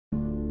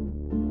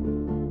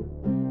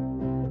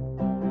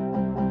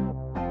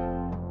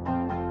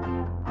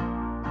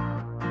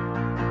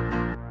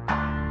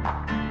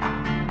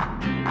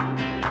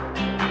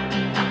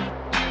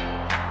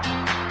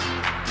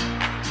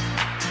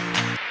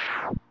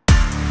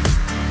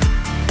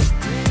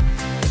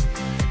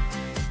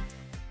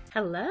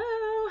Hello.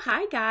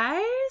 Hi,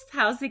 guys.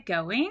 How's it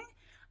going?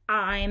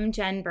 I'm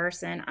Jen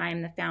Burson.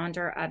 I'm the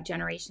founder of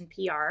Generation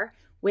PR,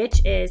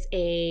 which is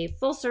a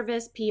full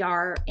service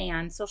PR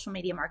and social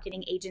media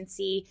marketing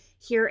agency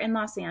here in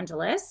Los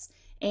Angeles.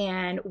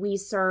 And we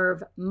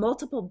serve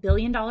multiple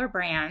billion-dollar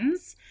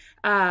brands,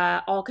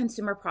 all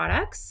consumer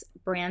products,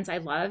 brands I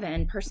love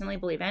and personally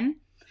believe in.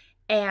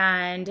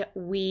 And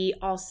we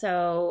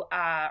also,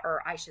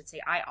 or I should say,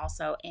 I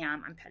also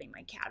am. I'm petting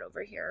my cat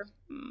over here.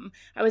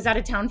 I was out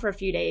of town for a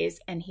few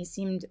days, and he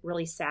seemed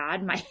really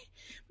sad.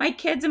 My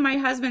kids and my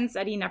husband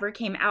said he never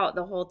came out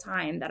the whole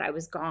time that I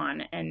was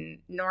gone, and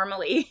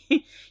normally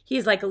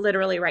he's like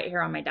literally right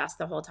here on my desk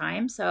the whole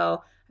time.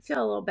 So I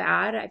feel a little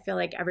bad. I feel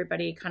like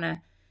everybody kind of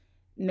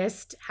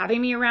missed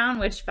having me around,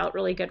 which felt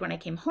really good when I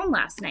came home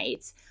last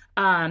night.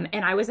 And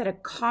I was at a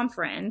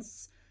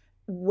conference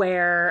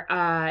where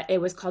it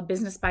was called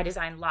Business by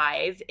Design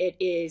Live. It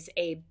is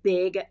a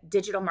big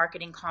digital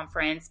marketing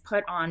conference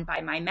put on by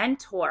my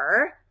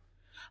mentor,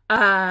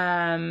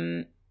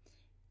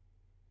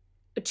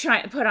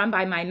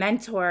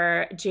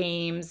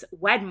 James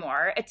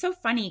Wedmore. It's so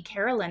funny,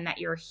 Carolyn, that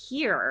you're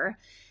here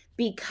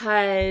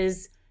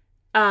because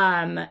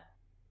I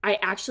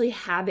actually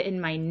have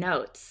in my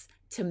notes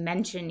to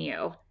mention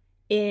you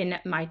in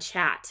my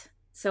chat.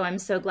 So I'm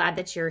so glad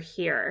that you're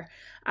here.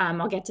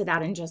 I'll get to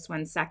that in just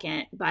one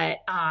second. But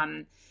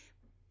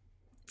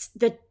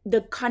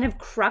the kind of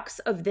crux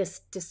of this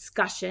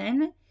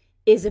discussion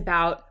is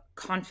about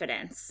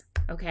confidence,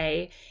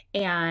 okay?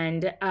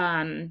 And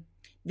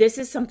this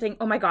is something,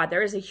 oh my God,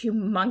 there is a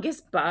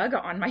humongous bug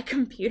on my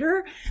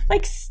computer,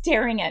 like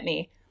staring at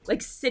me,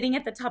 like sitting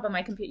at the top of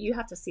my computer. You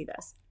have to see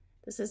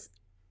this.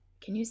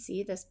 Can you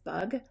see this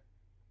bug?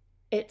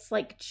 It's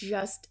like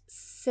just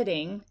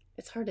sitting.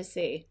 It's hard to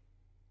see.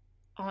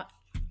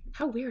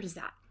 How weird is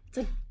that? It's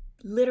like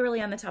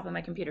literally on the top of my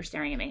computer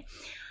staring at me.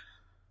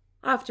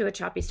 Off to a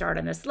choppy start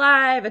on this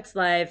live. It's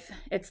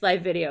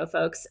live video,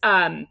 folks.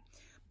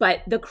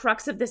 But the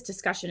crux of this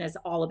discussion is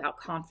all about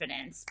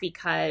confidence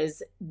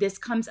because this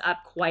comes up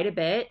quite a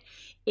bit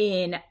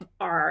in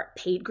our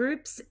paid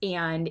groups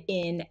and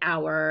in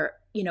our,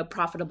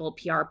 profitable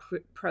PR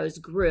pros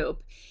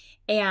group.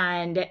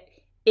 And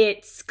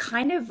it's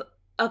kind of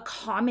a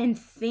common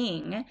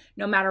thing,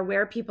 no matter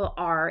where people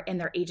are in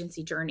their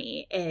agency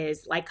journey,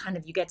 is like kind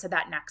of you get to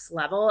that next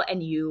level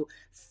and you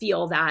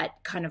feel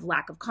that kind of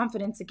lack of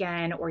confidence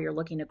again, or you're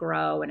looking to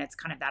grow and it's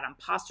kind of that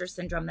imposter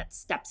syndrome that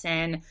steps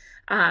in.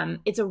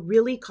 It's a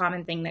really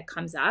common thing that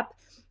comes up.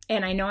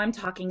 And I know I'm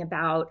talking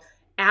about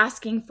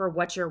asking for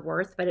what you're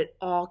worth, but it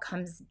all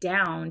comes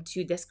down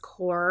to this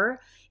core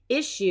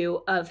issue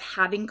of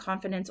having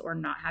confidence or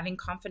not having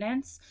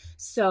confidence.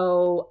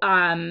 So,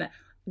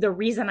 the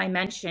reason I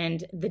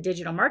mentioned the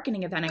digital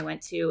marketing event I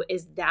went to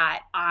is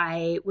that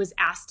I was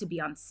asked to be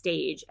on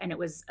stage, and it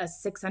was a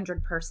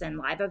 600-person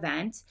live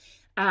event.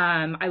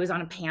 I was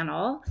on a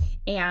panel,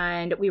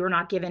 and we were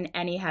not given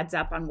any heads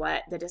up on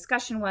what the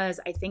discussion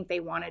was. I think they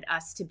wanted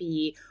us to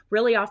be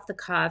really off the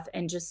cuff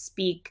and just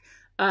speak,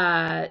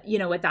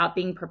 without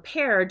being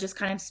prepared, just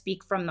kind of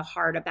speak from the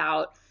heart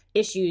about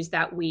issues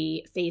that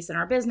we face in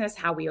our business,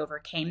 how we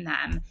overcame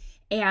them.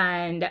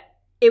 And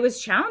it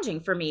was challenging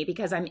for me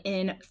because I'm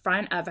in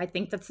front of, I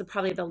think that's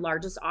probably the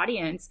largest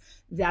audience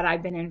that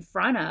I've been in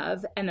front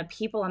of. And the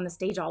people on the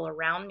stage all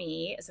around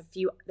me,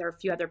 there are a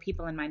few other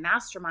people in my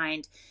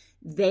mastermind.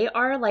 They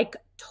are like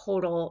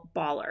total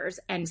ballers.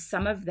 And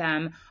some of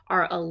them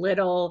are a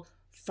little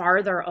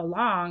farther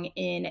along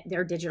in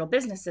their digital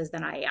businesses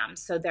than I am.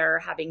 So they're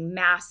having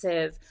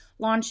massive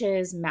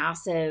launches,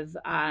 massive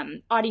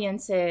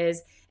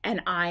audiences, and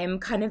I'm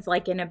kind of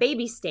like in a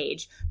baby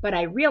stage. But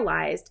I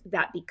realized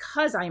that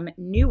because I'm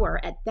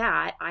newer at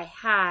that, I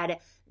had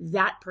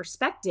that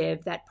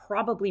perspective that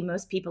probably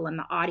most people in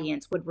the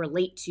audience would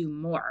relate to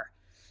more,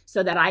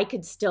 so that I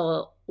could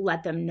still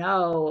let them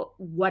know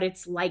what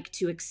it's like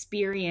to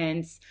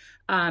experience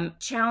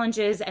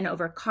challenges and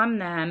overcome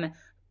them.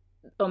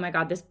 Oh my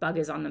God, this bug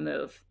is on the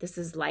move. This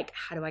is like,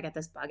 how do I get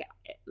this bug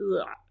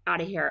out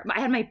of here? I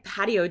had my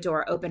patio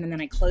door open and then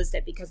I closed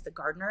it because the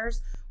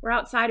gardeners were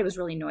outside. It was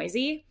really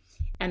noisy.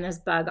 And this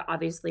bug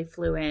obviously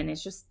flew in.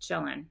 It's just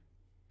chilling.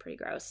 Pretty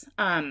gross.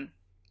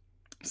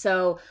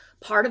 So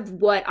part of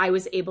what I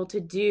was able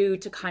to do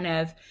to kind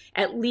of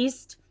at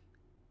least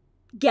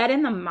get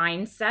in the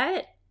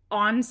mindset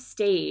on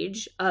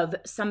stage of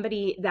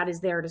somebody that is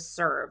there to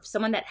serve,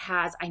 someone that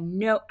has, I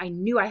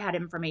knew I had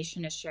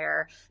information to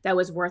share that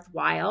was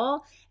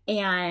worthwhile.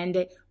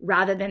 And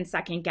rather than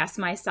second guess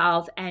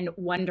myself and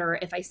wonder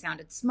if I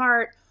sounded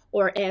smart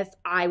or if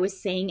I was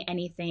saying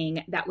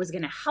anything that was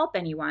going to help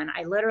anyone,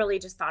 I literally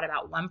just thought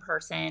about one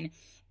person.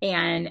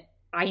 And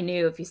I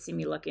knew, if you see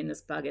me looking,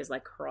 this bug is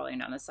like crawling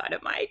down the side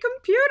of my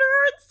computer.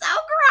 It's so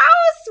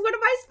gross. What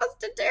am I supposed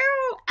to do?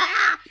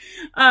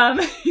 Oh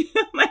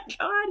my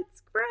God,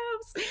 it's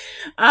gross.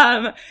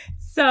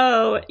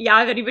 So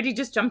yeah, if anybody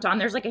just jumped on,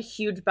 there's like a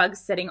huge bug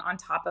sitting on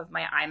top of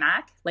my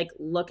iMac, like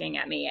looking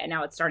at me, and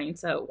now it's starting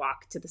to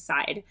walk to the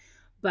side.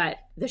 but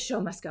the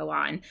show must go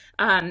on.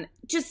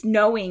 Just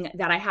knowing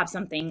that I have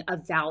something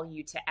of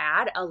value to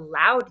add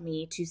allowed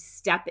me to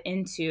step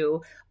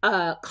into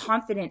a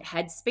confident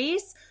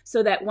headspace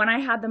so that when I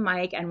had the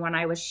mic and when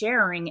I was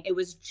sharing, it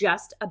was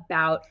just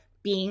about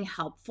being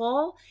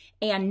helpful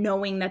and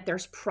knowing that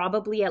there's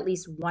probably at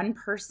least one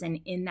person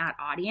in that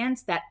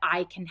audience that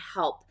I can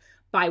help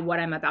by what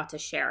I'm about to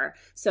share.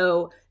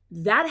 So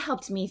that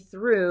helped me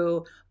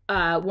through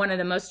one of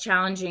the most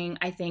challenging,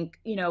 I think,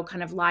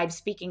 kind of live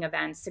speaking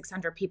events.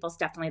 600 people is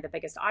definitely the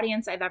biggest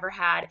audience I've ever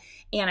had.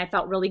 And I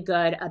felt really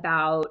good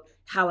about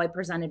how I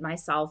presented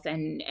myself.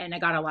 And I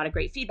got a lot of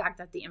great feedback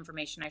that the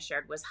information I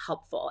shared was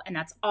helpful. And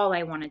that's all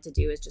I wanted to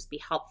do, is just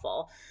be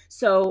helpful.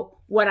 So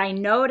what I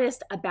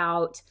noticed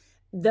about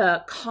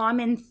the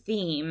common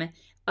theme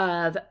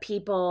of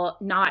people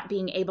not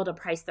being able to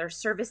price their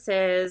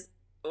services,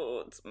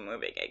 oh, it's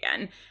moving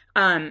again.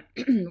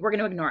 We're going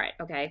to ignore it.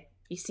 Okay.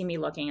 You see me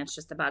looking, it's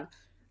just a bug.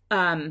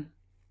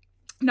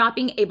 Not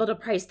being able to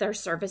price their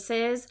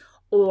services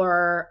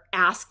or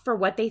ask for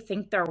what they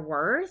think they're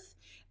worth.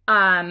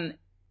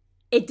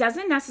 It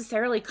doesn't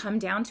necessarily come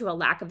down to a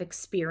lack of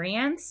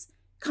experience.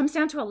 It comes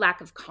down to a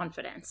lack of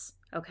confidence.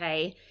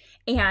 Okay.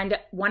 And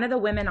one of the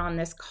women on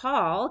this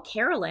call,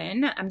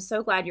 Carolyn, I'm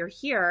so glad you're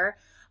here.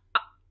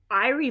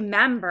 I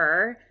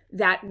remember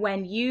that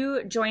when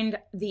you joined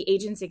the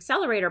Agency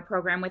Accelerator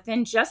program,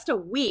 within just a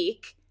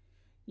week,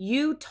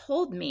 you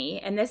told me,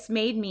 and this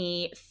made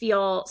me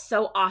feel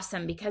so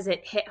awesome because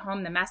it hit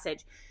home the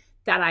message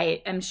that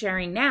I am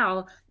sharing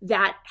now,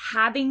 that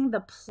having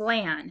the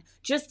plan,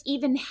 just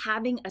even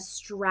having a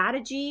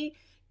strategy,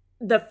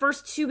 the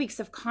first 2 weeks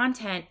of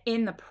content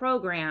in the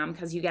program,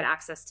 because you get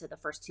access to the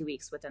first 2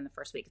 weeks within the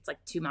first week, it's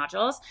like 2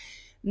 modules,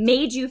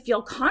 made you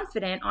feel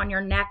confident on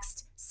your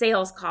next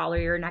sales call or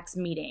your next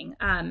meeting.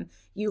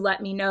 You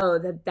let me know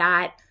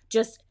that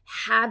just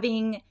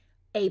having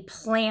a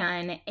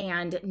plan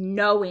and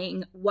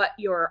knowing what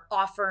you're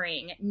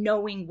offering,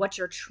 knowing what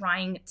you're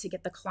trying to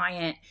get the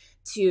client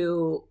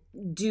to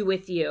do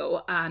with you,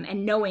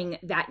 and knowing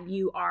that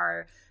you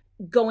are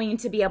going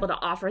to be able to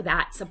offer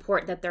that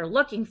support that they're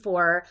looking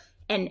for,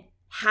 and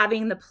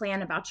having the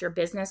plan about your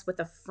business with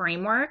a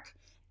framework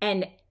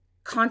and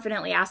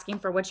confidently asking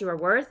for what you are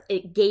worth,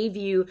 it gave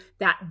you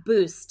that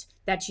boost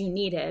that you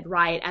needed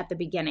right at the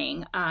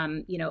beginning,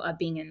 of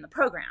being in the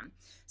program.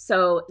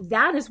 So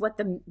that is what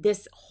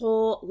this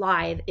whole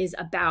live is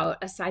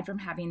about, aside from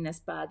having this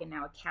bug and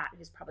now a cat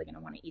who's probably going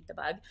to want to eat the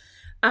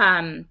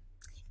bug.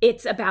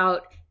 It's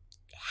about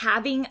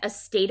having a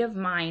state of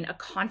mind, a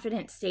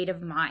confident state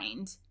of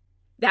mind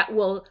that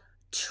will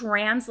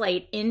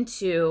translate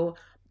into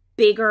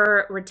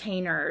bigger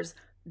retainers,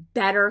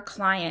 better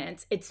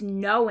clients. It's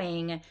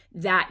knowing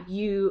that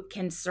you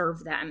can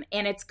serve them.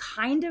 And it's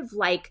kind of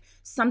like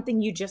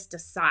something you just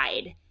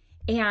decide.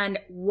 And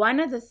one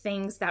of the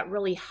things that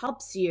really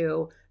helps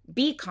you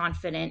be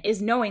confident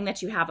is knowing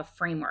that you have a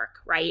framework,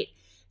 right?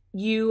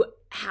 You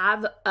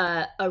have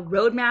a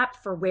roadmap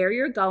for where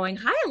you're going.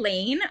 Hi,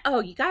 Elaine.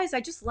 Oh, you guys,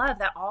 I just love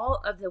that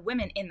all of the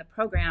women in the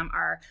program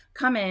are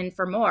coming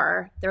for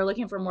more. They're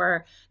looking for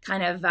more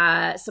kind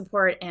of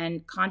support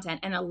and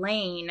content. And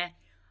Elaine,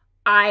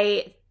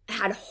 I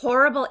had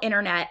horrible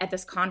internet at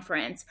this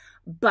conference,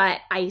 but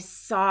I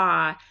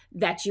saw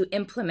that you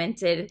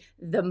implemented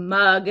the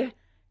mug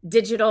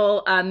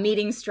digital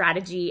meeting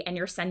strategy, and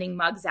you're sending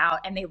mugs out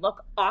and they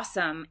look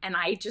awesome. And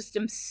I just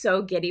am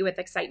so giddy with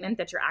excitement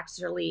that you're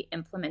actually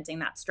implementing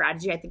that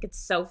strategy. I think it's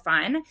so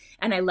fun.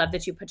 And I love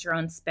that you put your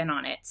own spin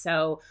on it.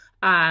 So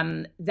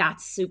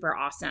that's super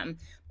awesome.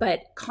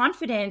 But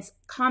confidence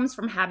comes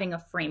from having a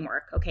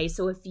framework. Okay.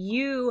 So if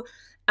you,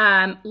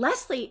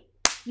 Leslie,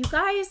 you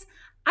guys,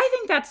 I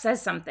think that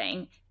says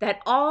something, that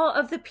all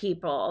of the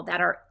people that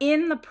are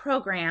in the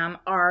program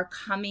are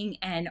coming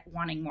and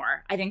wanting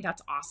more. I think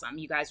that's awesome.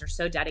 You guys are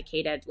so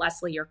dedicated.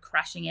 Leslie, you're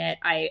crushing it.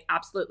 I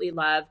absolutely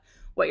love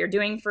what you're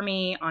doing for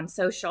me on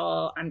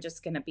social. I'm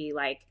just going to be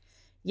like,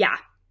 yeah,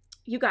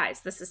 you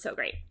guys, this is so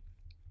great.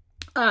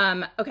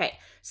 Okay.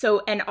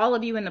 So, and all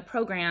of you in the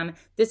program,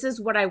 this is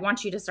what I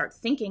want you to start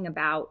thinking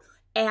about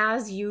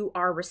as you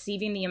are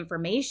receiving the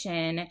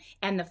information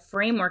and the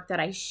framework that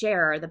I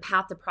share, the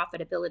path to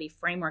profitability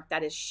framework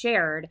that is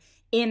shared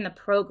in the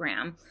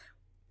program.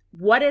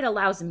 What it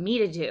allows me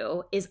to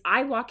do is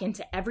I walk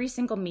into every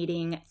single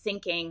meeting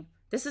thinking,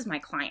 this is my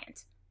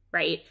client,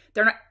 right?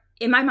 They're not,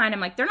 in my mind, I'm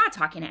like, they're not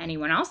talking to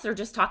anyone else. They're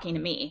just talking to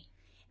me.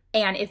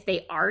 And if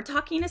they are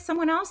talking to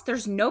someone else,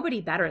 there's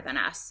nobody better than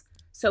us.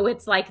 So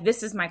it's like,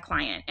 this is my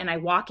client. And I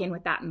walk in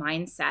with that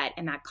mindset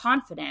and that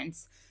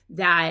confidence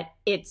that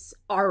it's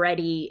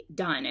already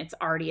done. It's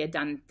already a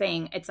done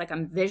thing. It's like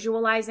I'm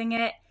visualizing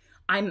it.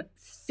 I'm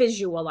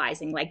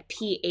visualizing, like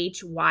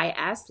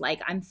PHYS,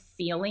 like I'm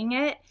feeling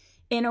it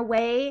in a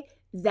way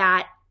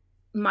that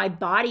my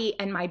body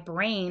and my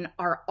brain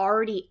are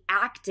already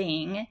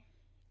acting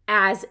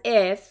as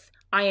if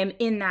I am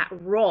in that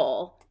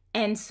role.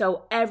 And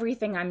so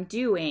everything I'm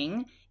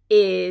doing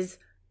is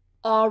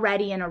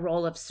already in a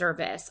role of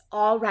service,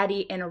 already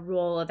in a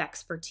role of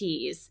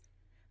expertise.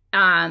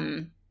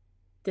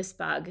 This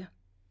bug.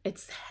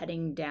 it's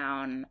heading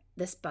down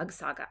this bug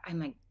saga. I'm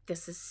like,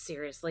 this is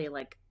seriously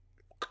like,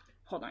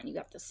 hold on, you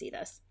have to see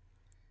this.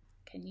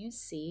 Can you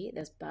see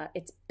this bug?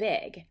 It's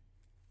big.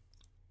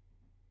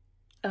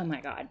 Oh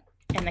my God.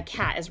 And the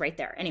cat is right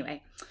there.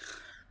 Anyway,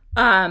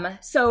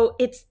 so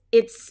it's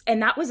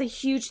and that was a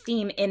huge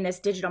theme in this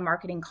digital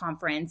marketing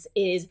conference,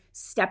 is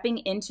stepping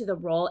into the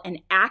role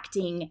and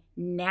acting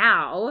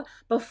now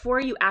before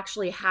you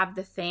actually have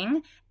the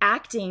thing,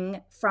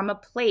 acting from a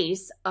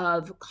place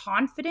of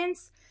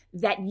confidence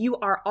that you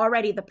are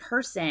already the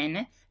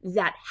person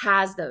that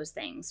has those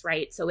things,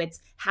 right? So it's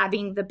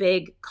having the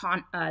big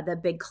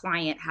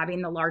client,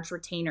 having the large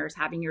retainers,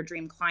 having your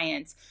dream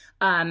clients,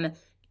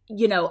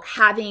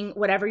 having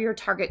whatever your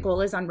target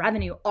goal is on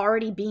revenue,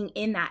 already being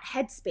in that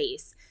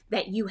headspace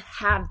that you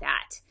have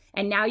that.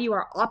 And now you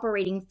are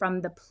operating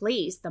from the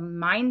place, the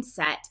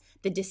mindset,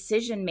 the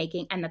decision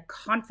making, and the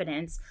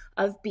confidence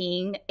of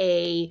being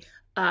a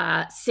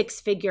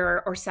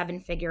 6-figure or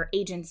 7-figure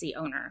agency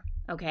owner.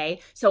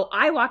 Okay. So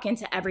I walk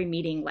into every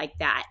meeting like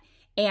that.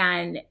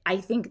 And I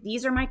think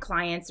these are my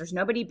clients. There's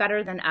nobody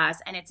better than us.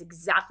 And it's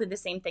exactly the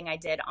same thing I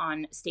did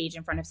on stage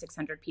in front of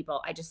 600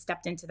 people. I just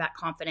stepped into that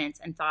confidence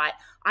and thought,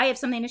 I have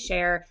something to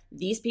share.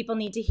 These people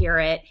need to hear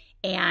it.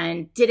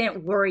 And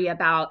didn't worry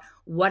about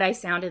what I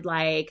sounded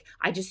like.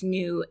 I just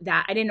knew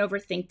that I didn't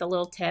overthink the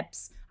little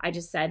tips. I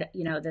just said,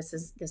 this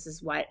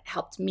is what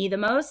helped me the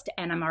most.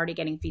 And I'm already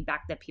getting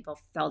feedback that people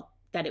felt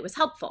that it was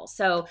helpful.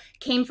 So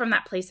came from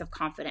that place of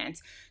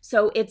confidence.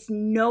 So it's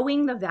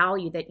knowing the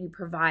value that you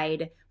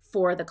provide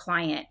for the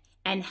client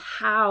and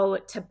how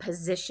to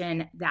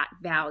position that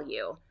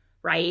value,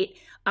 right?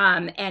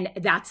 And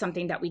that's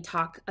something that we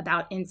talk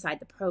about inside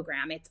the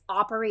program. It's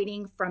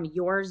operating from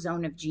your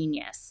zone of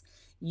genius.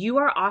 You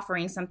are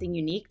offering something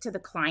unique to the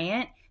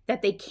client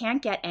that they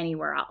can't get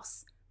anywhere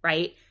else,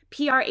 right?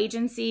 PR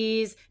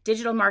agencies,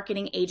 digital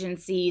marketing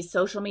agencies,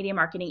 social media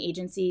marketing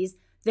agencies,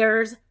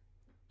 there's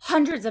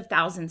hundreds of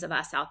thousands of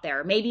us out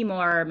there, maybe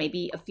more,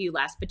 maybe a few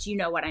less, but you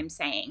know what I'm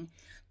saying.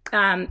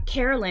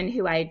 Carolyn,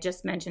 who I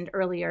just mentioned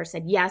earlier,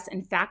 said, yes,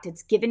 in fact,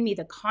 it's given me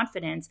the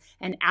confidence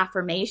and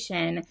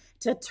affirmation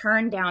to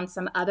turn down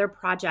some other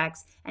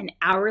projects and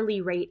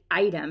hourly rate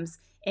items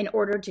in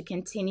order to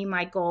continue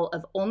my goal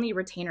of only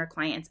retainer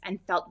clients, and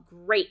felt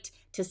great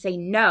to say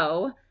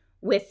no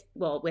with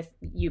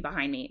you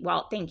behind me.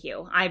 Well, thank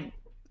you.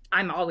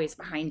 I'm always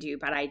behind you,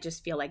 but I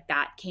just feel like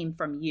that came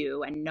from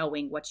you and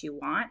knowing what you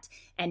want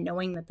and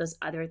knowing that those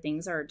other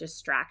things are a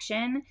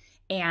distraction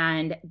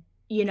and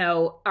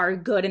are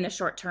good in the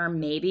short term,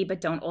 maybe,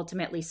 but don't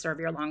ultimately serve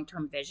your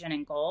long-term vision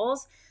and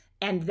goals.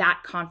 And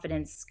that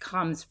confidence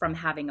comes from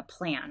having a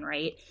plan,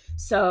 right?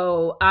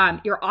 So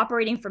you're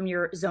operating from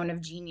your zone of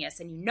genius,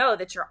 and you know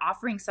that you're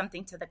offering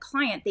something to the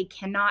client they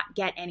cannot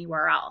get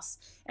anywhere else.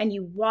 And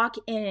you walk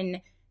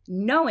in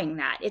knowing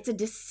that. It's a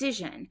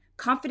decision.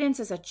 Confidence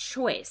is a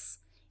choice.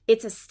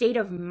 It's a state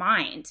of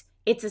mind.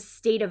 It's a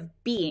state of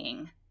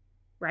being,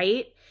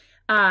 right?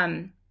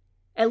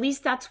 At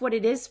least that's what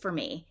it is for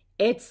me.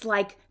 It's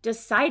like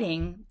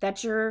deciding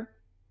that you're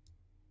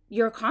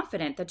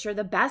confident, that you're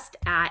the best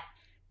at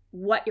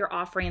what you're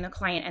offering the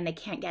client and they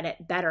can't get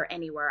it better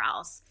anywhere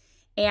else.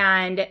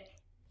 And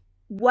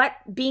what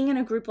being in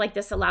a group like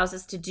this allows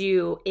us to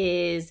do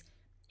is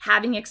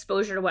having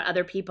exposure to what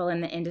other people in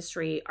the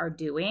industry are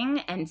doing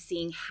and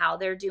seeing how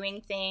they're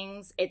doing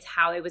things. It's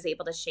how I was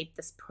able to shape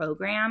this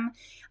program.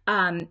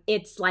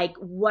 It's like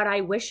what I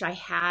wish I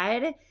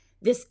had,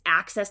 this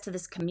access to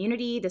this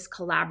community, this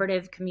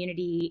collaborative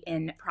community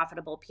in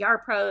Profitable PR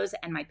Pros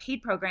and my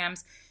paid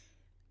programs.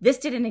 This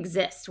didn't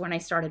exist when I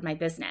started my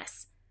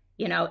business.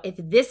 If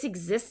this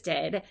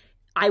existed,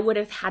 I would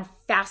have had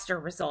faster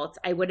results.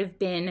 I would have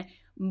been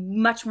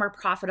much more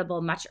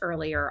profitable much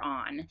earlier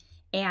on.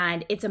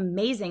 And it's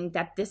amazing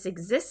that this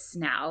exists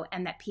now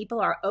and that people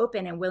are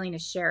open and willing to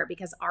share,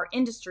 because our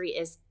industry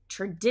is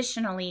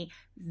traditionally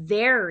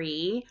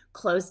very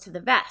close to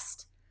the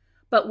vest.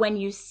 But when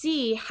you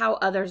see how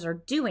others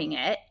are doing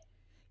it,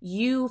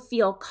 you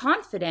feel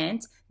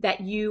confident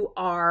that you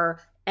are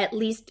at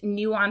least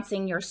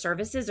nuancing your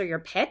services or your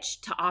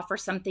pitch to offer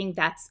something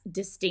that's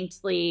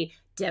distinctly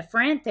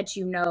different, that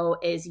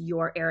is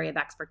your area of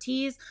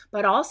expertise,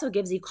 but also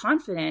gives you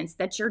confidence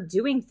that you're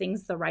doing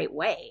things the right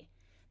way,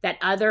 that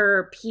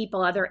other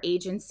people, other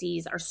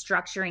agencies are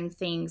structuring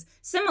things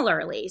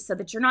similarly so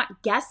that you're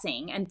not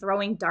guessing and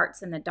throwing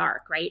darts in the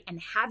dark, right?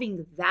 And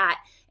having that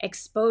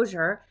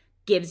exposure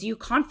gives you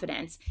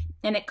confidence.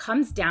 And it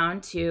comes down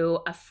to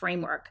a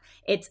framework.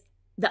 It's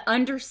the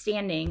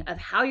understanding of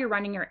how you're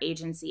running your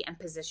agency and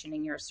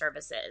positioning your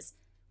services,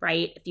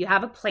 right? If you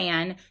have a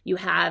plan, you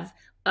have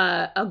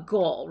a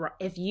goal.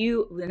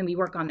 Then we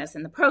work on this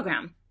in the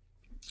program.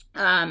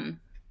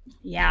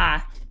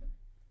 Yeah.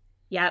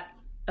 Yep.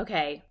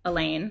 Okay,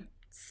 Elaine,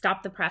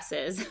 stop the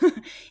presses.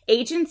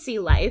 Agency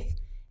life,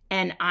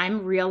 and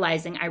I'm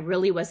realizing I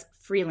really was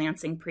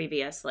freelancing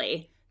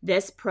previously.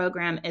 This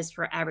program is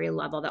for every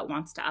level that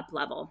wants to up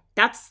level.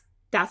 That's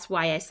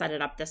why I set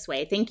it up this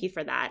way. Thank you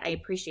for that. I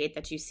appreciate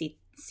that you see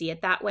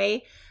it that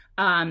way.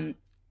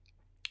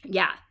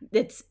 Yeah,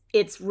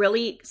 it's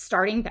really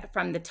starting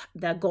from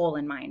the goal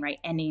in mind, right?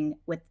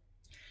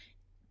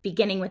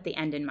 Beginning with the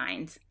end in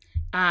mind.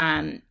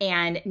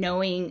 And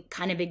knowing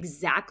kind of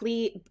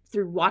exactly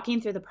through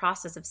walking through the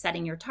process of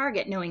setting your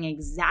target, knowing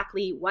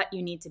exactly what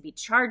you need to be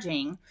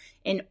charging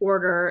in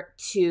order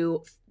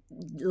to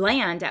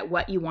land at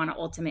what you want to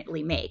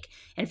ultimately make.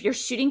 And if you're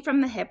shooting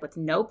from the hip with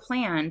no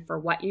plan for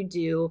what you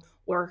do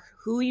or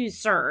who you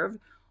serve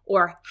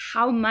or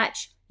how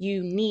much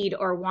you need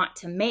or want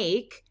to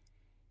make,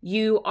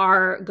 you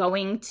are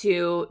going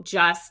to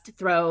just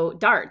throw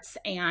darts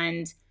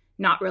and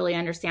not really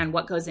understand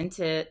what goes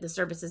into the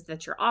services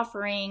that you're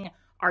offering.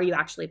 Are you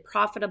actually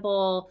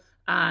profitable?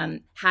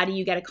 How do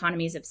you get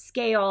economies of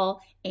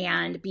scale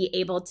and be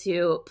able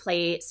to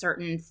play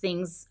certain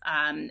things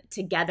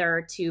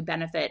together to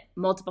benefit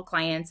multiple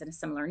clients in a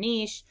similar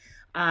niche?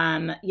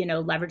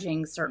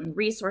 Leveraging certain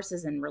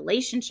resources and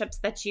relationships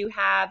that you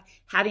have,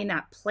 having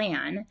that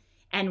plan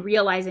and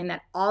realizing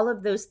that all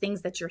of those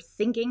things that you're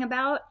thinking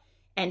about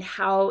and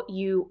how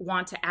you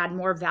want to add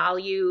more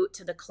value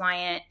to the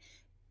client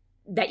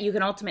that you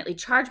can ultimately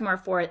charge more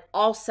for, it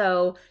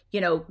also,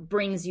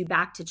 brings you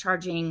back to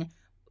charging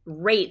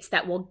rates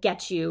that will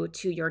get you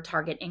to your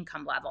target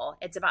income level.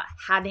 It's about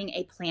having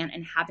a plan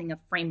and having a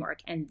framework,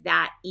 and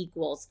that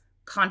equals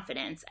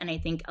confidence. And I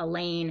think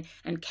Elaine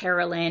and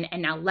Carolyn,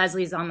 and now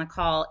Leslie's on the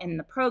call in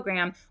the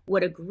program,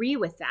 would agree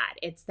with that.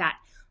 It's that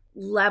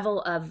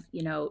level of,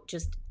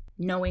 just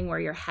knowing where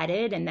you're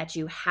headed and that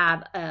you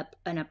have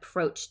an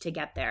approach to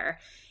get there.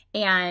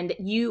 And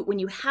when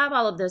you have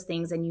all of those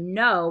things and you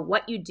know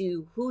what you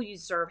do, who you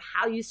serve,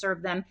 how you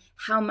serve them,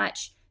 how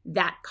much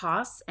that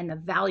costs and the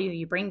value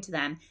you bring to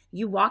them,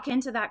 you walk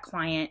into that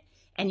client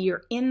and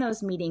you're in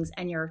those meetings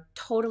and you're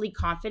totally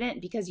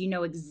confident because you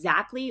know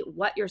exactly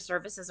what your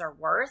services are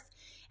worth,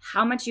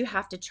 how much you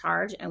have to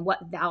charge, and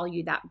what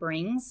value that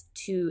brings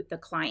to the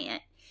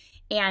client.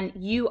 And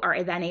you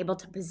are then able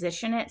to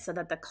position it so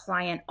that the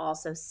client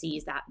also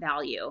sees that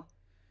value.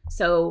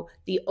 So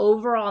the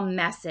overall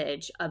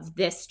message of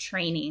this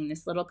training,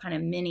 this little kind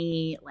of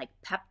mini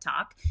pep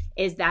talk,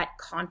 is that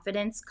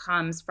confidence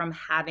comes from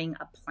having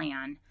a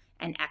plan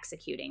and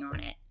executing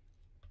on it.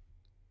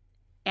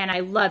 And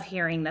I love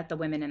hearing that the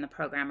women in the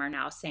program are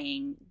now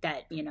saying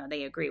that,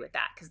 they agree with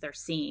that because they're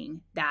seeing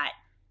that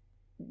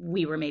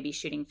we were maybe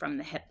shooting from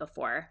the hip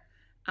before.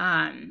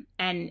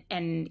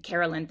 And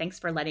Carolyn, thanks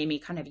for letting me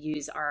kind of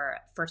use our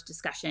first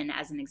discussion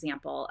as an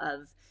example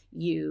of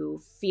you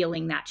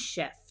feeling that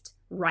shift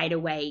right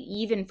away,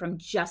 even from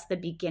just the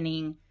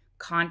beginning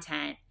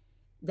content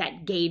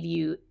that gave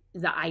you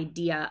the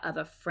idea of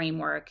a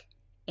framework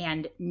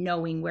and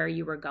knowing where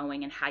you were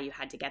going and how you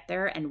had to get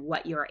there and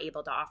what you are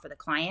able to offer the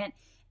client.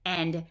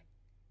 And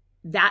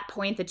that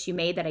point that you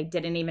made that I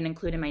didn't even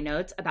include in my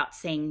notes about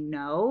saying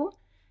no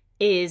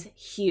is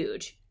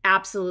huge.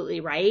 Absolutely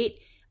right.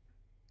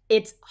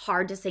 It's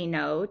hard to say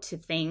no to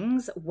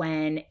things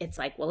when it's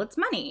like, well, it's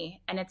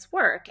money and it's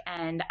work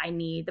and I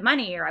need the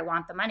money, or I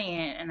want the money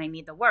and I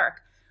need the work.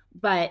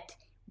 But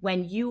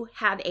when you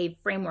have a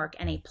framework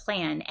and a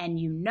plan and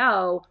you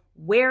know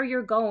where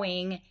you're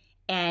going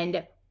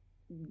and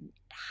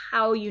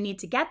how you need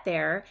to get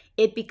there,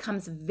 it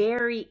becomes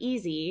very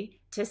easy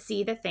to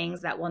see the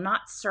things that will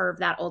not serve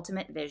that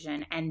ultimate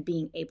vision and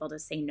being able to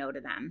say no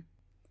to them.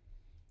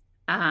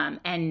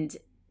 And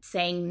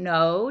saying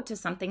no to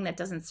something that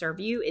doesn't serve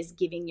you is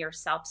giving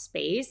yourself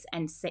space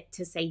and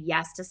to say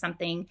yes to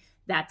something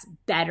that's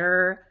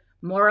better,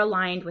 more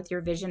aligned with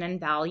your vision and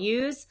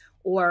values,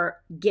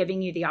 or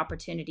giving you the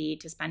opportunity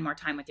to spend more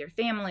time with your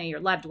family, your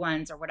loved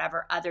ones, or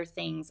whatever other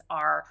things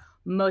are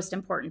most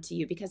important to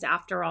you. Because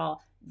after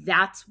all,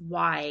 that's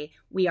why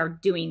we are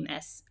doing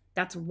this.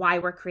 That's why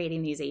we're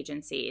creating these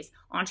agencies.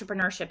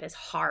 Entrepreneurship is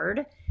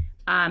hard.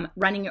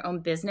 Running your own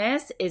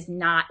business is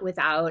not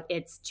without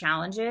its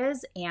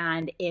challenges.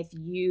 And if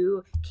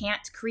you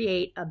can't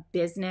create a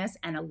business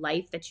and a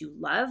life that you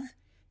love,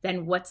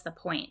 then what's the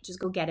point? Just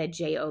go get a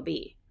job.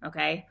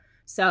 Okay.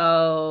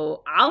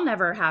 So I'll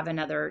never have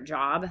another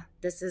job.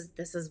 This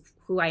is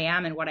who I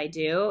am and what I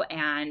do.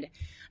 And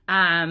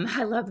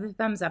I love the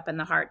thumbs up and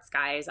the hearts,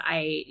 guys.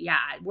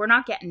 We're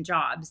not getting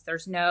jobs.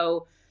 There's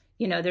no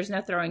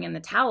throwing in the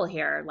towel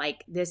here.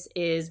 This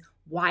is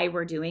why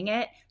we're doing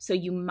it. So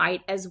you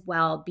might as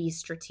well be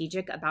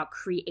strategic about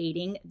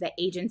creating the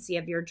agency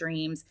of your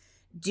dreams,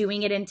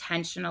 doing it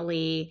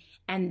intentionally,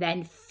 and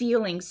then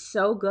feeling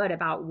so good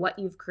about what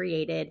you've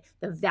created,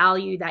 the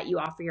value that you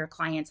offer your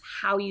clients,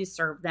 how you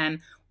serve them,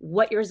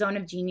 what your zone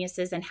of genius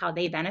is and how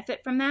they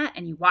benefit from that.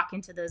 And you walk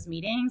into those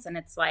meetings and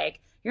it's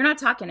like, you're not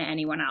talking to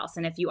anyone else.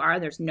 And if you are,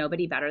 there's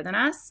nobody better than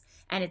us.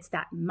 And it's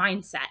that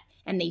mindset.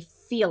 And they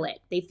feel it.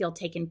 They feel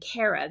taken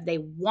care of. They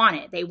want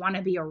it. They want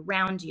to be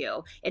around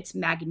you. It's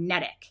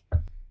magnetic.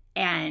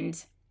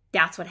 And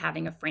that's what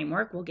having a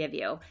framework will give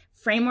you.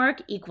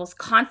 Framework equals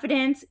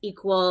confidence,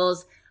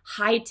 equals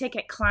high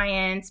ticket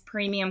clients,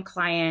 premium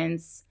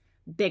clients,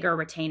 bigger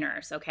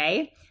retainers.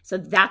 Okay. So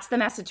that's the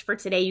message for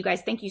today. You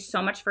guys, thank you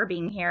so much for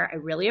being here. I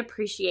really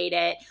appreciate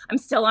it. I'm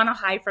still on a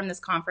high from this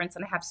conference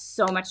and I have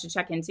so much to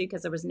check into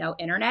because there was no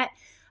internet.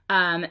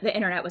 The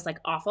internet was like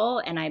awful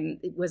and I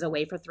was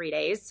away for 3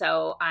 days.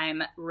 So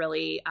I'm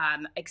really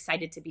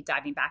excited to be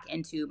diving back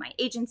into my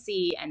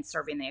agency and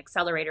serving the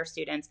accelerator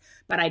students.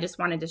 But I just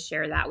wanted to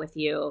share that with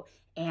you.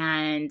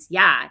 And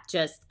yeah,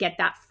 just get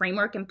that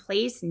framework in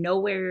place, know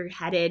where you're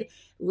headed.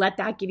 Let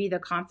that give you the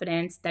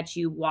confidence that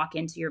you walk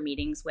into your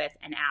meetings with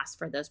and ask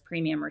for those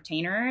premium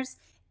retainers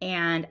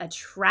and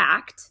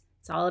attract.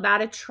 It's all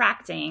about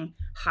attracting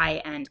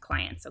high-end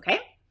clients, okay?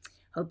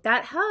 Hope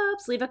that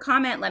helps. Leave a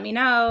comment. Let me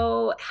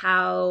know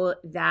how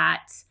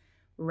that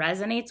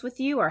resonates with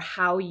you or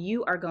how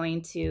you are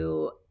going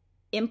to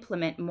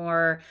implement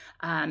more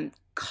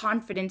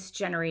confidence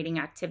generating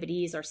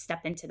activities or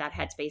step into that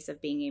headspace of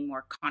being a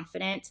more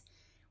confident,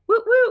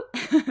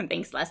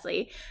 thanks,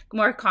 Leslie,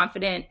 more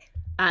confident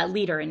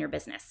leader in your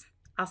business.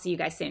 I'll see you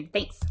guys soon.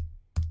 Thanks.